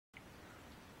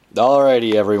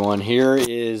Alrighty everyone, here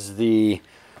is the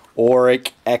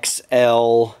Oreck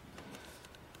XL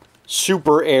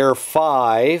Super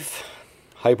air-5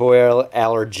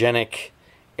 hypoallergenic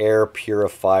air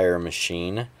purifier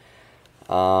machine.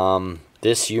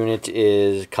 This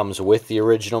unit comes with the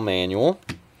original manual,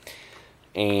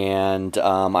 and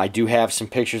I do have some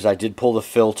pictures. I did pull the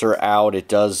filter out. It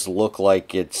does look like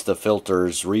the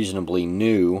filter's reasonably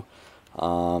new.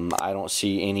 I don't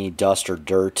see any dust or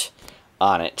dirt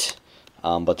on it,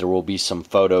 but there will be some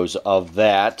photos of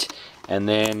that. And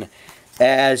then,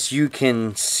 as you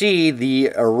can see,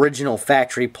 the original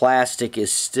factory plastic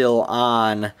is still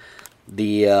on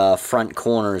the front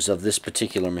corners of this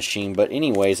particular machine. But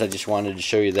anyways, I just wanted to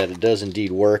show you that it does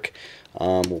indeed work.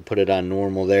 We'll put it on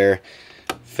normal there,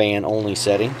 fan only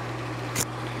setting,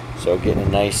 so getting a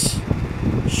nice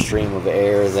stream of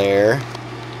air there.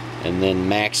 And then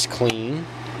max clean,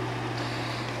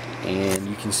 and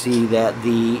you can see that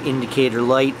the indicator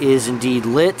light is indeed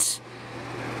lit.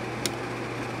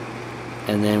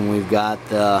 And then we've got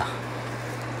the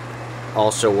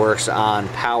also works on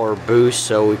power boost,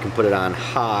 so we can put it on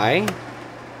high,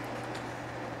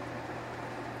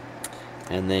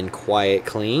 and then quiet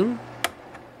clean.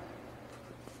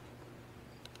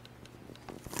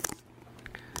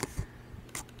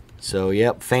 So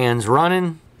yep, fans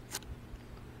running,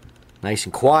 nice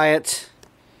and quiet.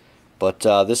 But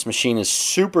this machine is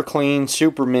super clean,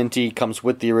 super minty, comes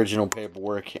with the original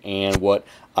paperwork, and what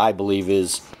I believe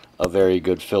is a very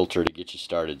good filter to get you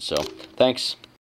started. So thanks.